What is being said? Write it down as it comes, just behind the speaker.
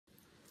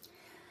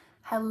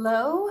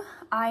Hello,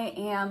 I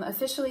am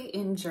officially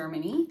in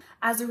Germany.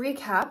 As a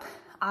recap,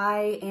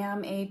 I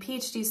am a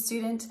PhD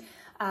student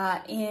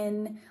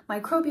in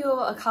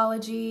microbial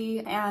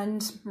ecology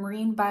and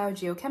marine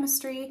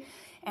biogeochemistry,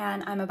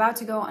 and I'm about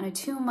to go on a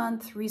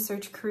 2-month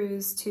research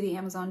cruise to the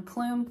Amazon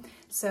plume.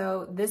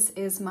 So this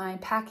is my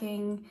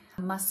packing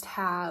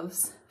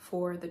must-haves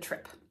for the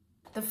trip.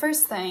 The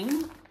first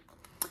thing,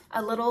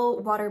 a little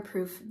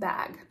waterproof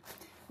bag.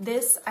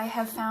 This I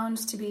have found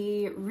to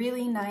be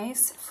really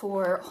nice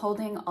for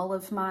holding all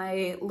of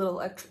my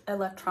little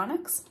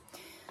electronics.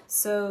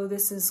 So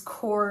this is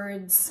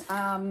cords.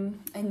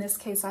 In this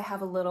case, I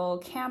have a little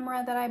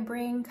camera that I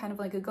bring, kind of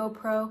like a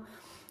GoPro.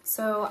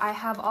 So I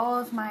have all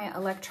of my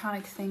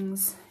electronic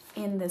things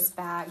in this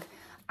bag.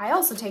 I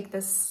also take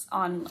this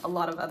on a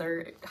lot of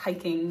other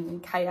hiking,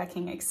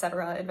 kayaking,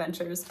 etc.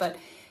 adventures, but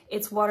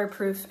it's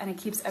waterproof and it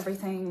keeps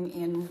everything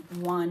in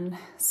one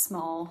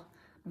small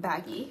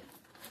baggie.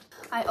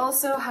 I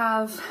also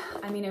have,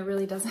 it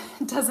really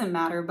doesn't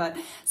matter, but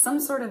some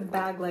sort of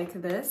bag like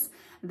this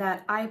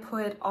that I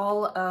put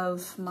all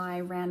of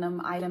my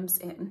random items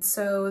in.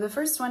 So the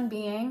first one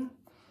being,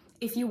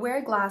 if you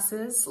wear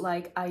glasses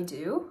like I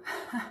do,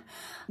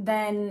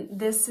 then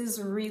this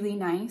is really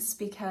nice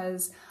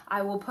because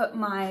I will put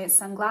my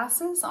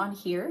sunglasses on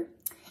here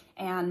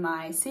and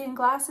my seeing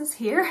glasses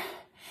here.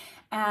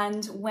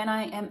 And when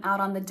I am out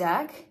on the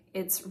deck,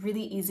 it's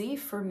really easy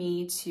for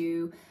me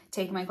to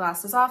take my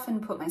glasses off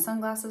and put my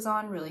sunglasses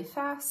on really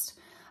fast,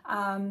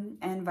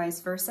 and vice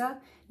versa.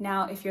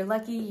 Now, if you're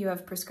lucky, you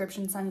have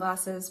prescription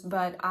sunglasses,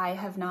 but I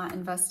have not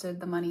invested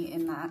the money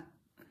in that.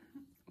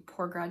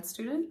 Poor grad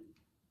student.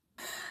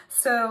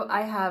 So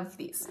I have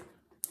these.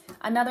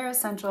 Another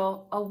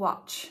essential, a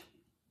watch.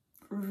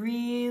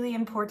 Really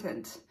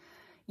important.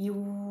 You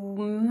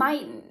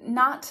might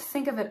not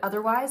think of it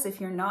otherwise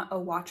if you're not a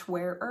watch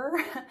wearer,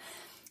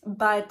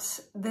 but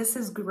this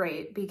is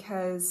great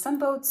because some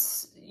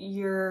boats,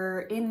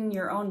 you're in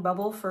your own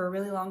bubble for a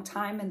really long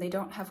time and they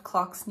don't have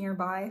clocks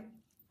nearby.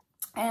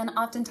 And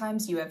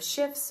oftentimes you have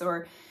shifts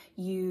or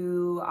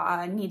you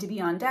need to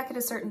be on deck at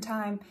a certain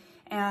time,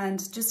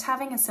 and just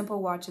having a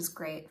simple watch is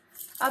great.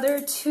 Other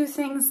two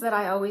things that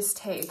I always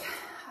take.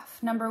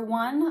 Number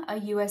one, a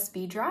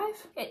USB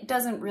drive. It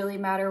doesn't really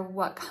matter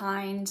what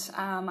kind.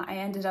 I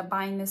ended up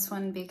buying this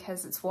one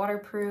because it's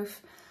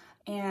waterproof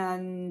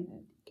and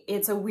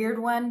it's a weird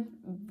one.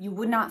 You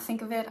would not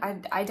think of it.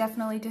 I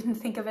definitely didn't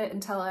think of it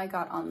until I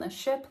got on the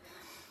ship.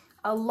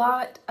 A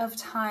lot of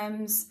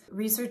times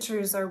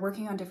researchers are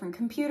working on different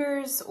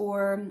computers,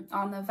 or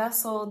on the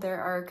vessel there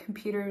are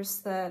computers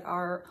that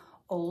are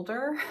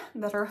older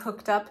that are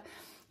hooked up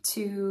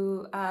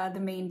to the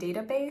main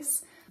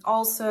database.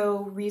 Also,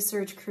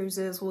 research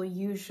cruises will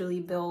usually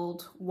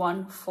build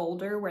one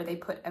folder where they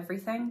put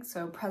everything.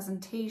 So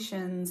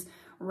presentations,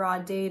 raw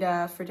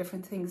data for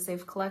different things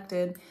they've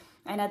collected.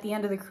 And at the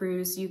end of the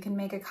cruise, you can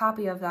make a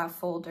copy of that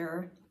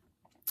folder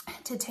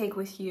to take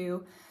with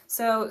you.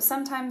 So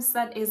sometimes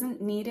that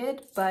isn't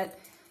needed, but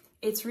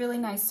it's really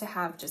nice to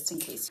have just in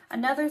case.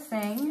 Another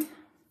thing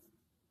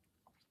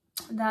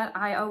that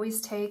I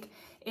always take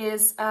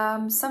is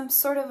some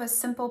sort of a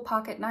simple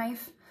pocket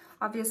knife.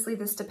 Obviously,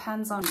 this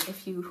depends on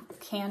if you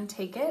can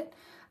take it.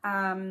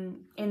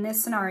 In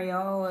this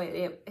scenario,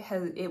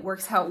 it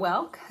works out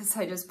well because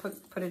I just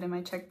put it in my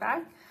check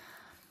bag.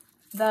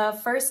 The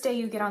first day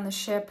you get on the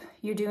ship,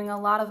 you're doing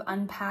a lot of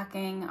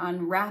unpacking,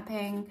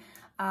 unwrapping,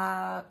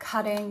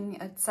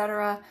 cutting,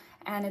 etc.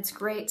 And it's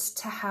great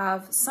to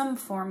have some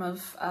form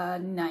of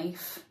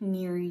knife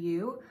near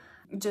you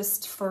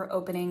just for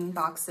opening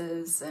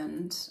boxes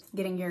and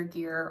getting your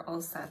gear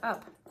all set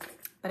up.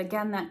 But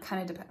again, that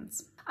kind of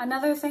depends.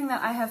 Another thing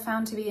that I have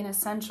found to be an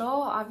essential,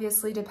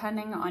 obviously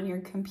depending on your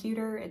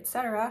computer,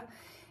 etc.,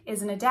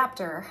 is an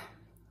adapter.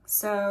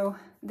 So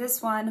this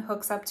one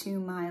hooks up to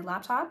my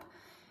laptop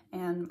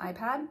and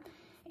iPad,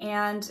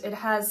 and it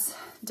has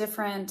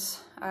different,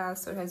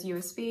 so it has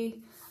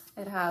USB,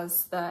 it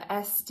has the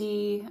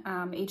SD,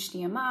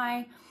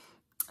 HDMI.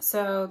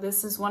 So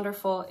this is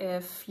wonderful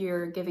if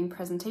you're giving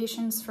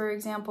presentations, for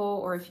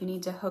example, or if you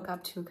need to hook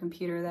up to a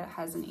computer that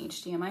has an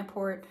HDMI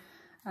port.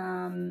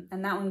 And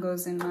that one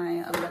goes in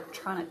my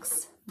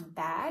electronics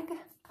bag.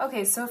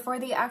 Okay, so for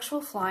the actual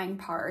flying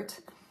part,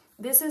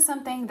 this is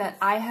something that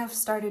I have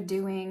started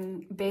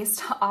doing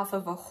based off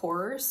of a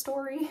horror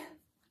story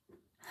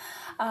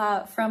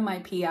from my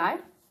PI.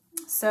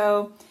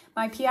 So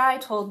my PI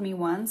told me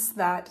once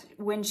that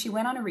when she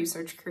went on a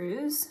research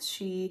cruise,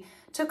 she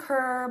took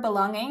her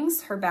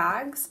belongings, her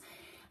bags,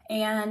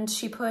 and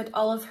she put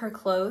all of her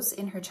clothes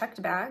in her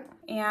checked bag.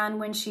 And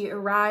when she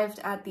arrived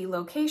at the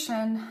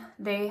location,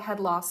 they had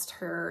lost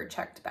her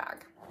checked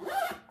bag.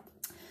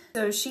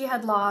 So she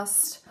had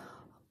lost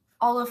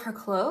all of her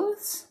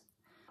clothes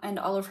and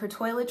all of her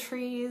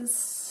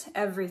toiletries,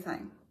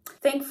 everything.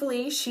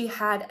 Thankfully, she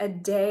had a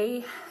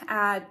day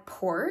at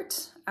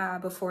port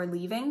before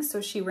leaving,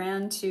 so she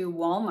ran to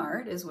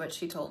Walmart, is what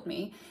she told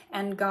me,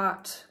 and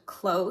got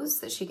clothes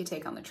that she could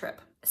take on the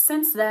trip.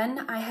 Since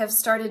then, I have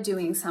started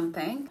doing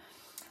something.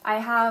 I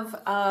have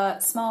a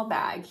small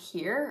bag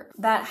here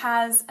that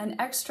has an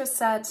extra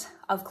set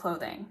of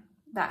clothing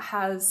that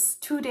has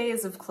 2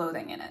 days of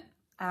clothing in it.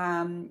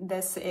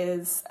 This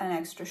is an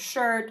extra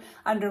shirt,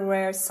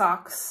 underwear,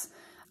 socks.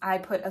 I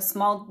put a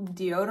small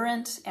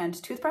deodorant and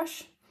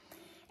toothbrush.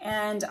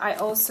 And I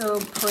also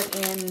put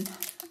in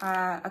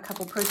a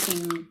couple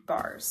protein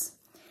bars.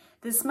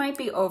 This might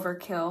be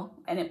overkill,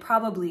 and it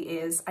probably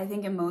is. I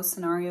think in most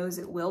scenarios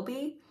it will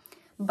be.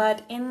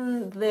 But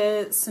in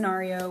the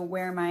scenario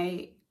where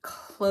my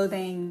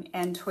clothing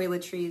and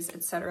toiletries,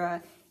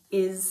 etc.,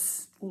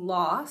 is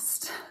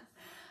lost,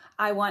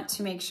 I want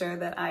to make sure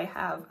that I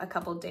have a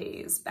couple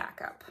days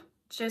backup,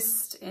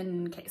 just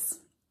in case.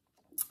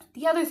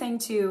 The other thing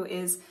too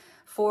is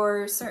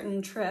for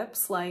certain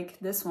trips like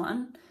this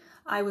one,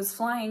 I was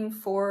flying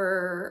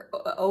for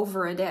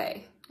over a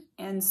day.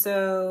 And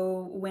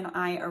so when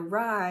I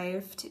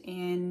arrived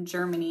in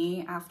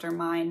Germany after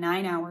my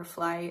 9-hour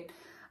flight,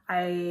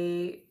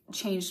 I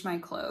changed my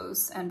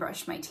clothes and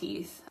brushed my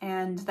teeth,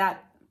 and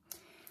that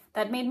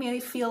made me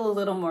feel a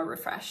little more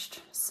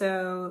refreshed.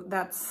 So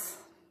that's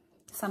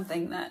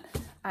something that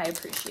I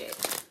appreciate.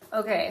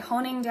 Okay,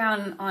 honing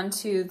down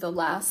onto the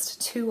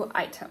last 2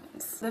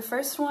 items. The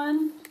first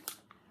one,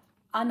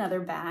 another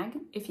bag.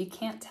 If you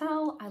can't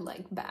tell, I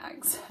like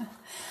bags.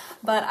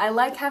 But I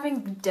like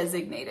having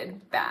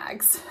designated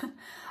bags.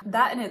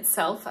 That in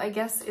itself, I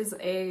guess, is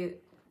a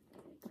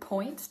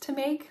point to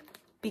make,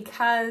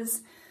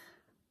 because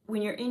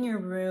when you're in your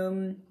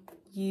room,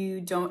 you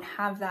don't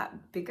have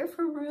that big of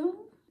a room,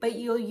 but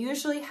you'll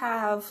usually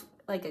have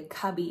like a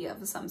cubby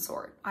of some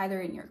sort,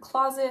 either in your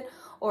closet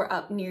or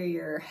up near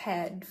your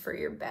head for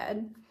your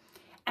bed.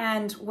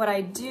 And what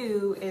I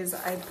do is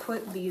I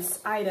put these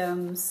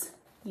items,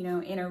 you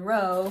know, in a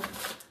row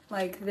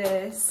like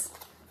this,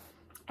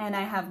 and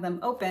I have them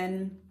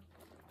open.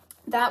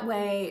 That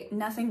way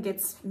nothing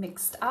gets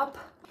mixed up,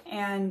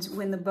 and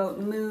when the boat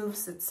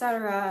moves,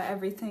 etc.,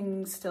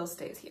 everything still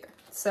stays here.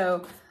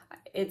 So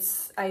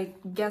it's, I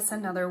guess,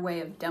 another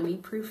way of dummy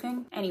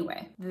proofing.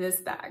 Anyway,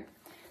 this bag.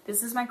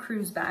 This is my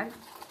cruise bag.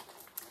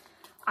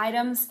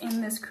 Items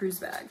in this cruise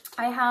bag.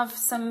 I have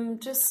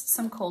just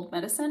some cold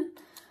medicine.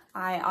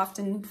 I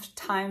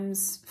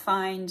oftentimes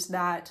find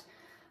that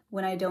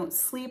when I don't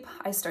sleep,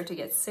 I start to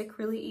get sick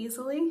really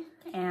easily.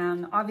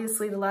 And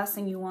obviously the last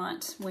thing you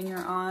want when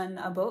you're on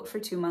a boat for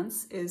 2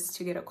 months is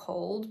to get a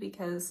cold,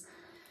 because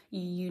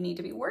you need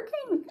to be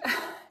working.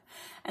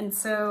 And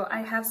so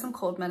I have some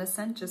cold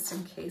medicine just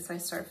in case I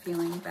start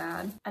feeling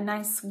bad. A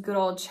nice good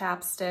old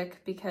chapstick,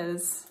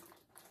 because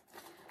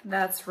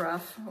that's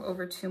rough,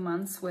 over 2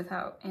 months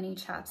without any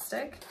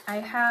chapstick. I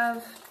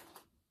have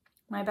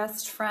my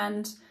best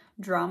friend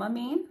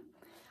Dramamine.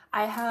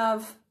 I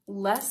have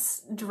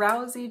less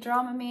drowsy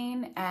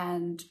Dramamine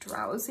and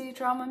drowsy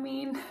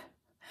Dramamine.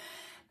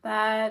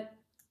 That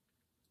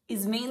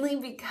is mainly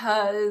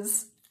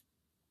because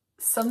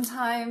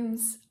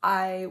sometimes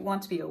I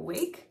want to be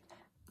awake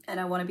and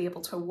I want to be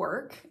able to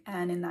work,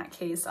 and in that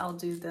case I'll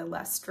do the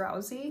less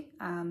drowsy.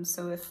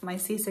 So if my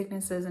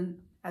seasickness isn't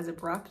as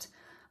abrupt,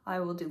 I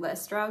will do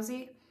less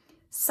drowsy.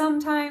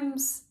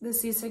 Sometimes the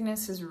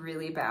seasickness is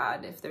really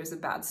bad if there's a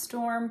bad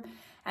storm,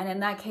 and in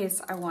that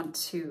case I want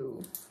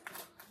to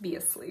be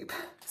asleep.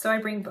 So I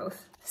bring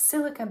both.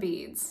 Silica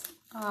beads,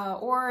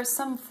 or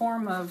some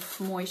form of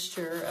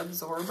moisture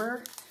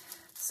absorber.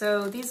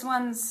 So these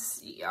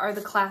ones are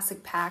the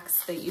classic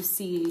packs that you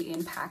see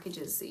in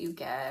packages that you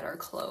get, or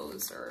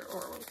clothes, or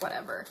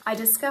whatever. I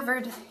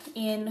discovered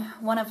in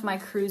one of my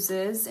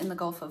cruises in the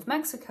Gulf of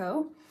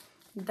Mexico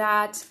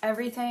that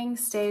everything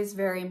stays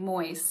very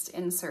moist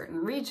in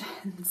certain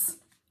regions,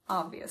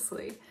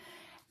 obviously.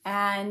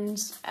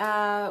 And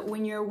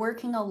when you're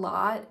working a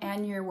lot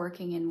and you're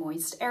working in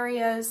moist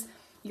areas,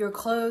 your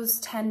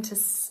clothes tend to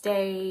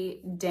stay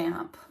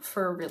damp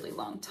for a really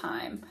long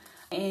time.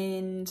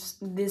 And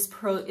this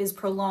is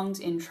prolonged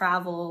in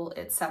travel,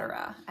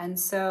 etc. And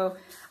so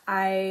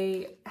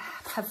I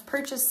have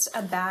purchased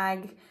a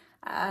bag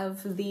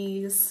of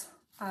these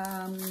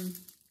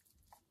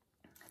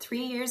 3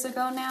 years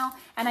ago now,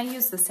 and I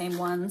use the same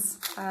ones.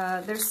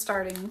 They're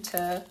starting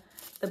to,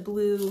 the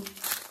blue,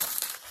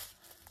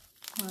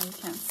 well, you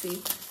can't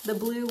see. The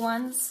blue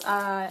ones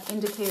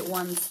indicate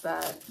ones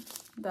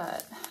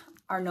that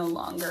are no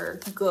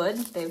longer good.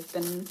 They've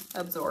been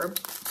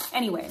absorbed.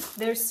 Anyway,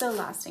 they're still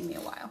lasting me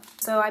a while.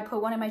 So I put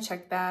one in my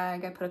check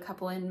bag, I put a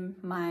couple in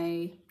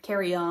my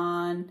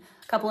carry-on,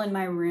 a couple in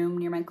my room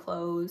near my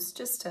clothes,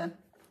 just to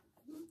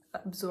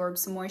absorb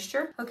some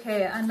moisture.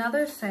 Okay,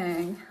 another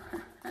thing,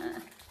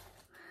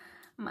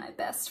 my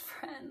best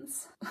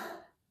friends,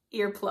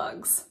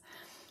 earplugs.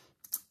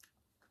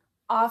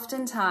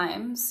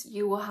 Oftentimes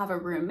you will have a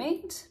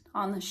roommate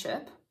on the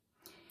ship,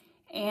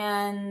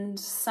 and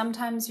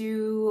sometimes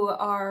you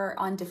are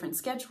on different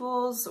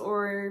schedules,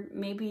 or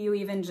maybe you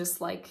even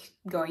just like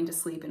going to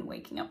sleep and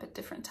waking up at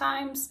different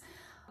times.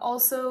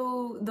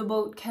 Also, the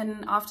boat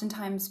can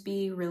oftentimes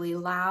be really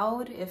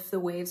loud if the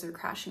waves are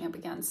crashing up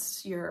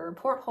against your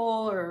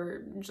porthole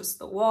or just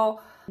the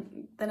wall,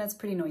 then it's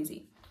pretty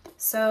noisy.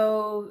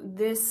 So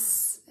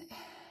this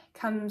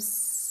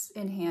comes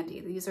in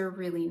handy. These are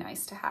really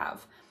nice to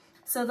have.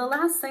 So the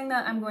last thing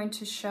that I'm going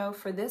to show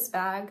for this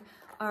bag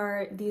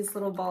are these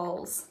little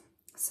balls.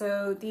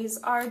 So these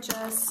are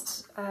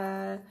just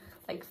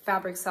like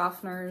fabric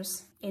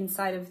softeners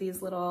inside of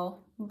these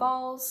little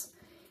balls.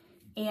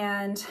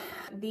 And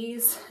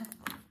these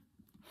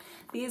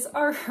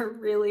are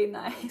really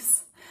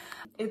nice.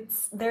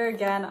 There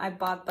again, I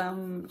bought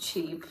them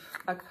cheap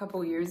a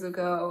couple years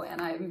ago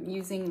and I'm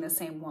using the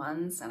same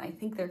ones and I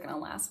think they're gonna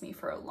last me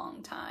for a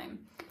long time.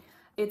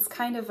 It's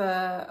kind of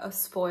a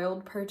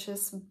spoiled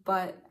purchase,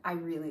 but I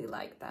really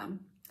like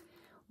them.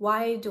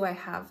 Why do I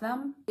have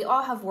them? They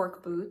all have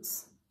work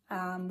boots,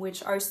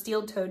 which are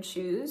steel-toed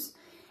shoes.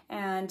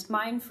 And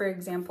mine, for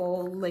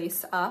example,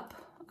 lace up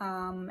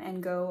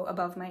and go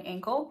above my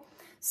ankle.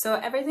 So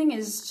everything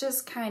is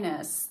just kind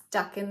of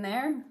stuck in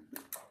there.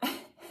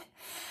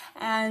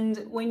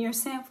 And when you're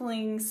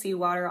sampling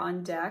seawater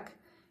on deck,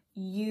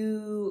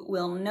 you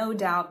will no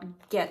doubt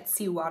get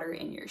seawater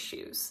in your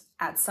shoes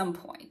at some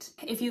point.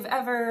 If you've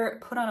ever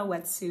put on a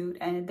wetsuit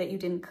and that you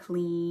didn't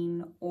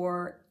clean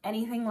or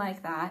anything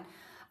like that,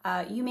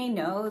 you may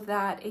know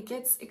that it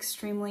gets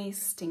extremely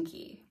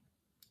stinky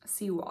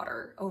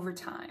seawater over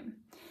time.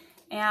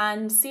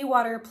 And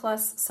seawater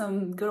plus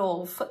some good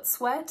old foot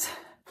sweat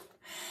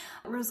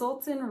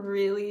results in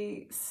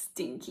really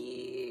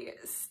stinky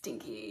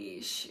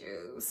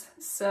shoes.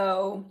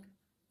 So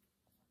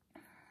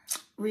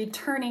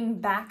returning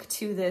back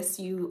to this,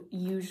 you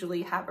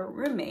usually have a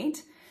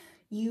roommate.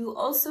 You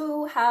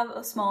also have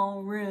a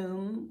small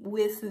room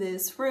with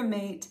this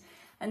roommate.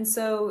 And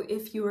so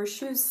if your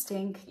shoes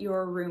stink,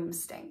 your room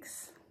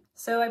stinks.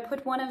 So I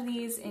put one of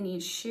these in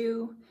each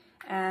shoe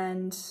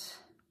and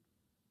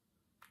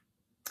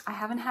I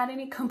haven't had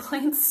any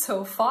complaints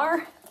so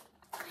far.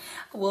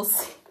 We'll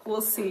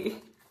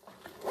see.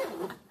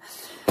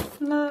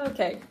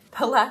 Okay,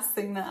 the last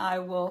thing that I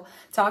will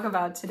talk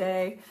about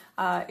today,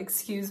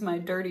 excuse my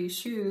dirty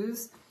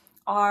shoes,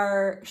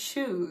 are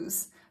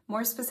shoes,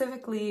 more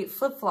specifically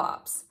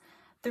flip-flops.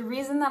 The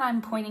reason that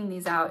I'm pointing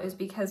these out is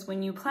because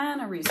when you plan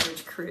a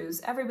research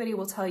cruise, everybody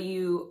will tell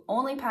you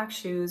only pack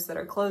shoes that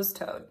are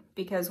closed-toed,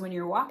 because when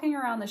you're walking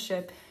around the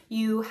ship,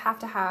 you have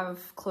to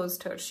have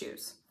closed-toed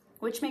shoes,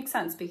 which makes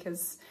sense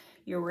because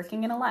you're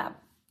working in a lab.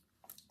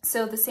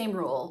 So the same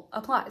rule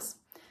applies.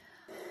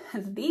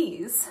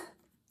 These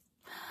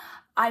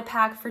I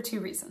pack for two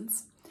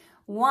reasons.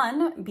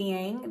 One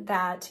being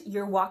that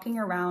you're walking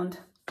around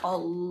a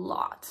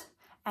lot.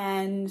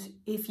 And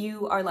if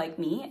you are like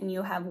me and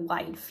you have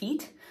wide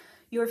feet,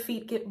 your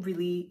feet get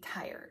really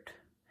tired.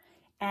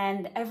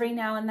 And every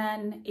now and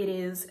then it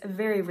is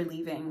very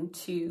relieving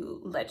to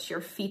let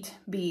your feet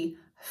be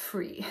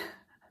free.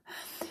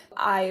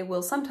 I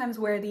will sometimes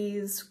wear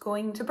these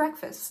going to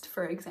breakfast,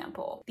 for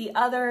example. The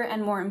other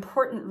and more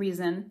important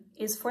reason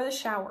is for the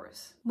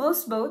showers.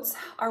 Most boats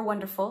are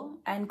wonderful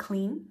and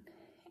clean,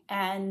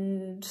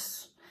 and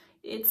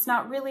it's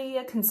not really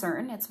a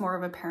concern. It's more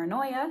of a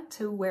paranoia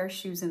to wear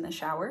shoes in the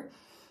shower.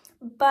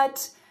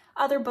 But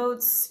other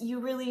boats, you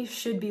really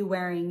should be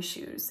wearing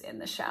shoes in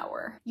the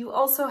shower. You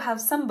also have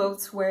some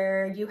boats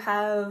where you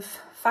have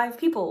 5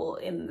 people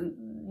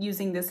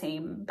using the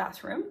same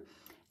bathroom,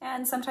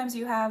 and sometimes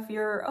you have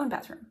your own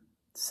bathroom.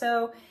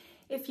 So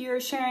if you're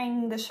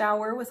sharing the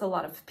shower with a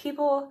lot of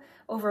people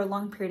over a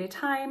long period of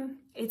time,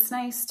 it's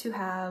nice to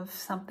have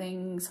some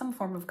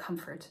form of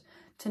comfort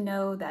to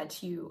know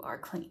that you are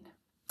clean.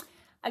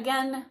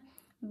 Again,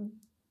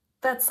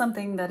 that's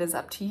something that is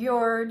up to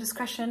your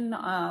discretion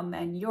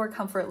and your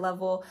comfort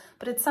level,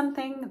 but it's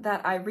something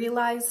that I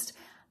realized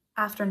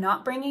after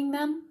not bringing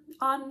them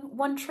on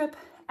one trip,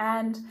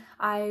 and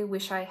I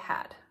wish I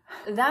had.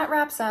 That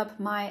wraps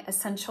up my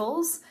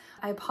essentials.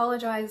 I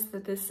apologize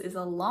that this is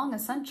a long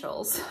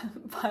essentials,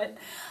 but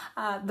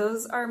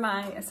those are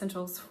my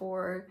essentials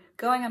for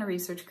going on a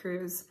research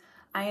cruise.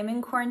 I am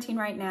in quarantine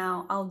right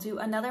now. I'll do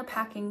another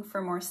packing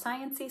for more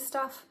sciencey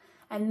stuff,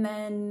 and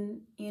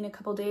then in a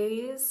couple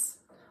days,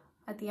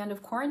 at the end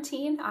of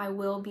quarantine, I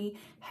will be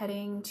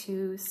heading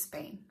to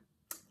Spain.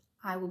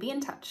 I will be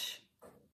in touch.